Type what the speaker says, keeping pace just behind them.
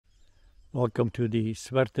Welcome to the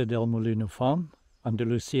Suerte del Molino farm,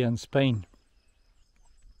 Andalusia in Spain.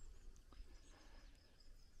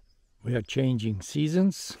 We are changing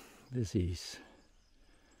seasons. This is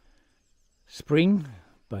spring,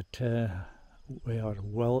 but we are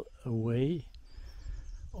well away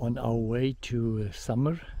on our way to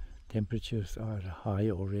summer. Temperatures are high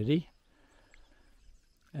already,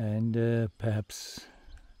 and perhaps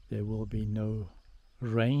there will be no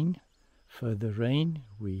further rain.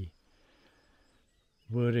 We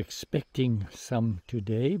were expecting some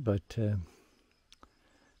today, but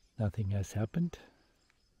nothing has happened.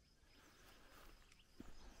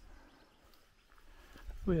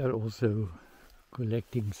 We are also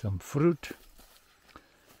collecting some fruit,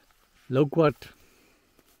 loquat,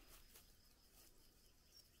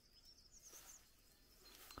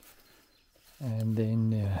 and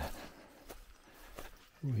then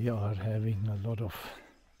we are having a lot of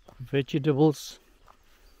vegetables,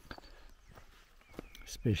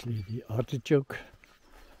 especially the artichoke,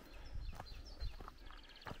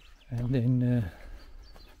 and then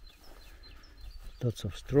lots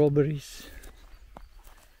of strawberries.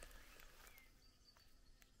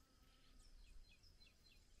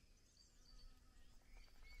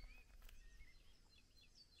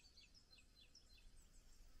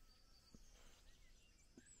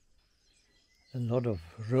 A lot of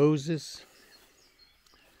roses.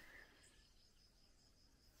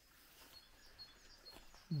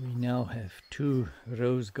 We now have 2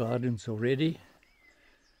 rose gardens already,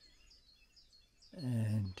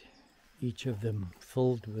 and each of them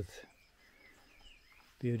filled with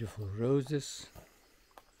beautiful roses.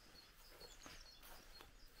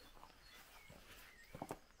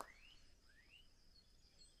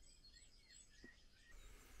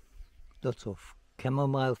 Lots of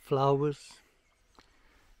chamomile flowers,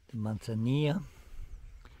 the manzanilla.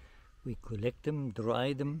 We collect them,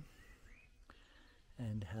 dry them,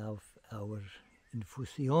 and have our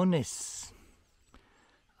infusiones,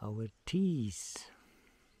 our teas.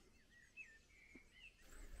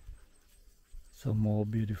 Some more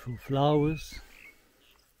beautiful flowers.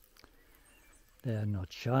 They are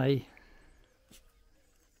not shy.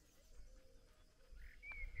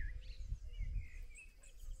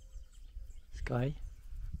 Sky,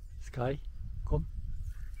 come.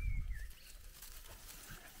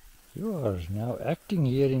 You are now acting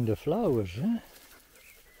here in the flowers, huh?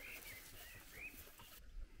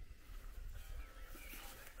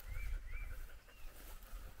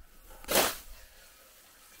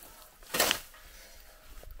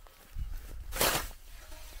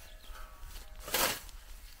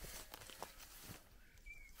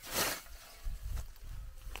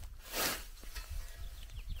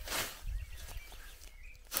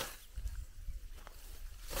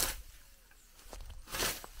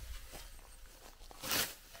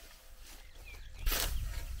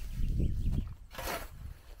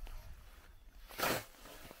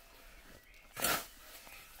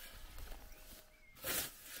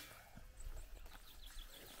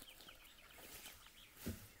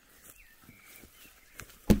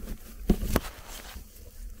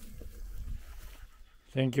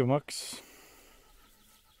 Thank you, Max.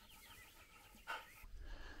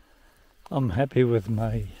 I'm happy with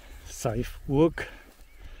my scythe work.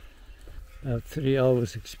 About 3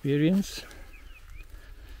 hours experience.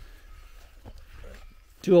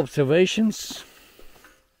 2 observations.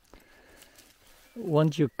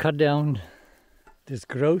 Once you cut down this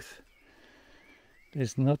growth,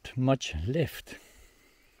 there's not much left.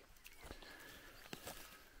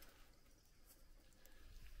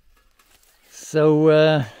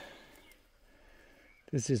 So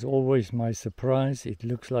this is always my surprise. It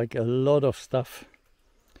looks like a lot of stuff,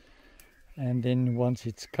 and then once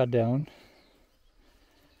it's cut down,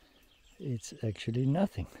 it's actually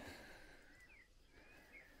nothing.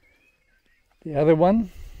 The other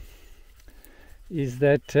one is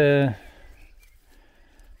that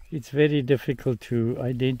it's very difficult to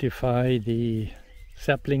identify the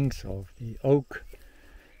saplings of the oak,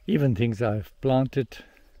 even things I've planted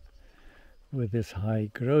with this high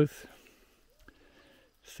growth.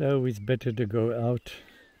 So it's better to go out.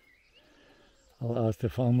 I'll ask the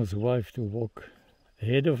farmer's wife to walk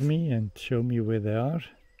ahead of me and show me where they are,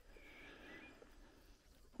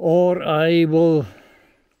 or I will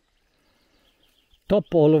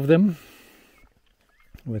top all of them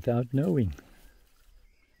without knowing.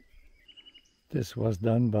 This was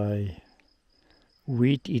done by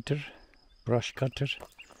weed eater, brush cutter.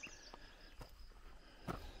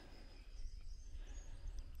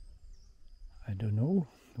 I don't know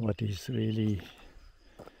what is really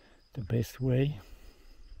the best way,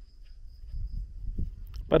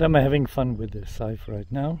 but I'm having fun with the scythe right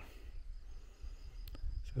now.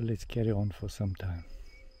 So let's carry on for some time.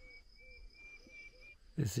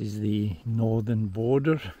 This is the northern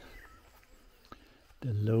border,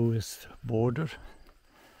 the lowest border,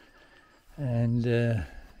 and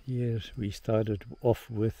here we started off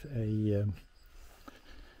with a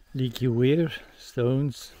leaky weir,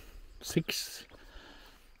 stones, 6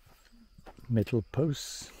 metal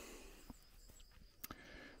posts,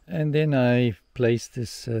 and then I placed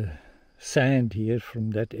this sand here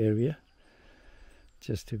from that area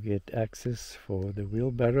just to get access for the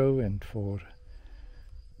wheelbarrow and for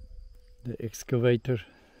the excavator.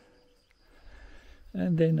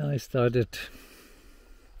 And then I started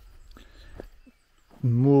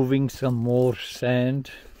moving some more sand.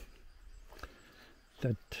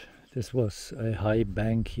 That this was a high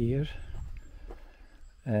bank here,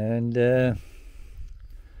 and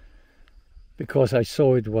because I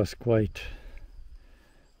saw it was quite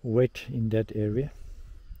wet in that area,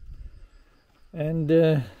 and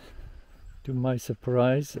to my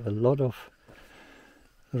surprise, a lot of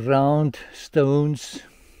round stones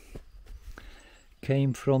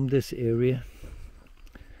came from this area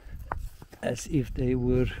as if they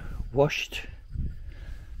were washed.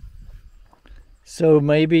 So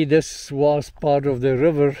maybe this was part of the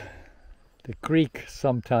river, the creek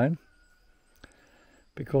sometime,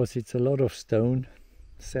 because it's a lot of stone,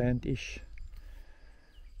 sandish.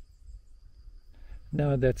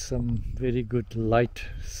 Now that's some very good light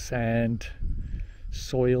sand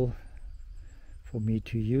soil for me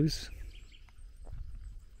to use.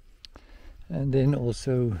 And then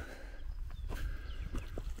also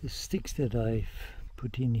the sticks that I've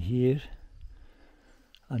put in here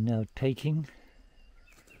are now taking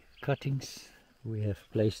cuttings we have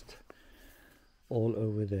placed all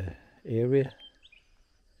over the area.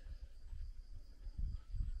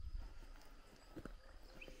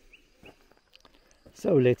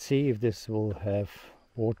 So let's see if this will have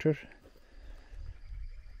water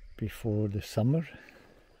before the summer.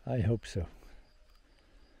 I hope so.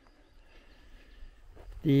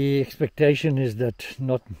 The expectation is that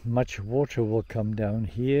not much water will come down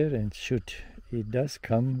here, and should it does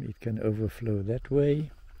come, it can overflow that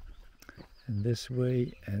way and this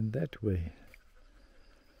way and that way.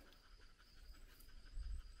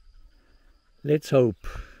 Let's hope.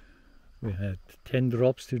 We had 10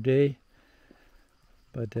 drops today,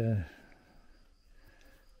 but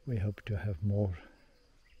we hope to have more.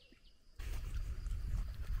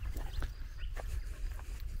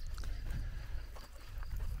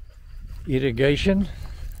 Irrigation,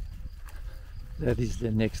 that is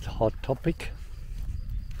the next hot topic,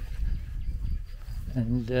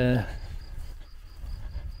 and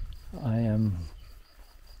I am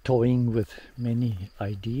toying with many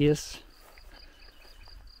ideas,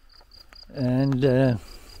 and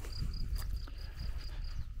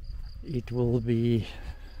it will be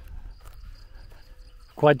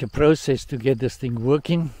quite a process to get this thing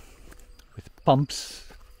working with pumps,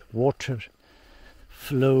 water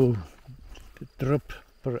flow, drip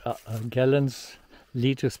per gallons,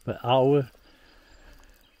 liters per hour,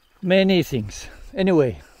 many things.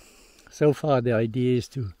 Anyway, so far the idea is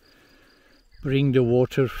to bring the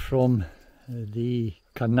water from the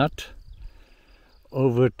kanat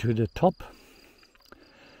over to the top,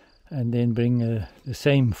 and then bring the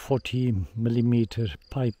same 40mm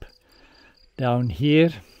pipe down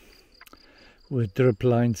here with drip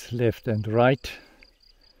lines left and right.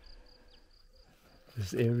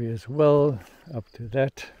 This area as well, up to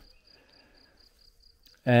that,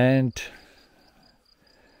 and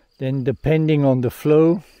then depending on the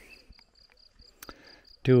flow,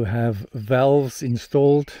 to have valves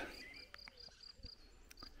installed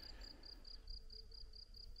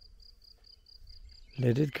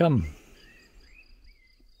let it come.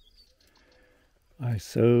 I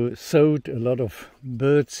sowed a lot of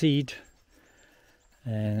bird seed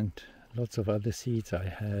and lots of other seeds I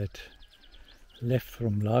had left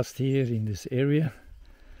from last year in this area,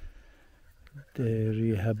 the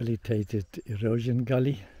rehabilitated erosion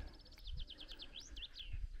gully.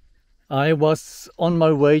 I was on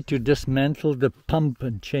my way to dismantle the pump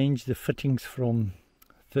and change the fittings from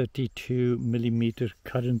 32mm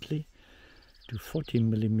currently to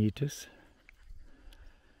 40mm,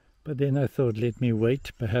 but then I thought, let me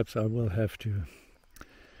wait, perhaps I will have to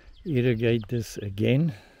irrigate this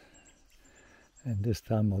again, and this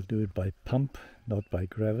time I'll do it by pump, not by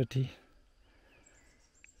gravity.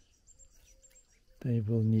 They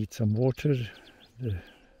will need some water. There's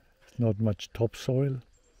not much topsoil.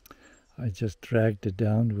 I just dragged it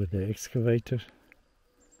down with the excavator.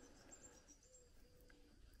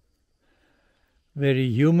 Very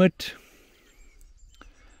humid,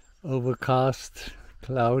 overcast,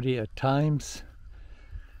 cloudy at times,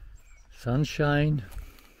 sunshine.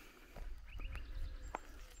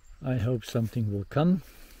 I hope something will come,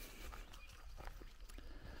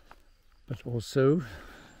 but also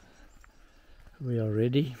we are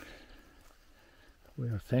ready, we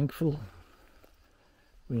are thankful,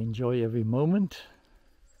 we enjoy every moment.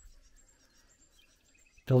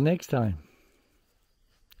 Till next time,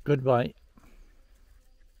 goodbye.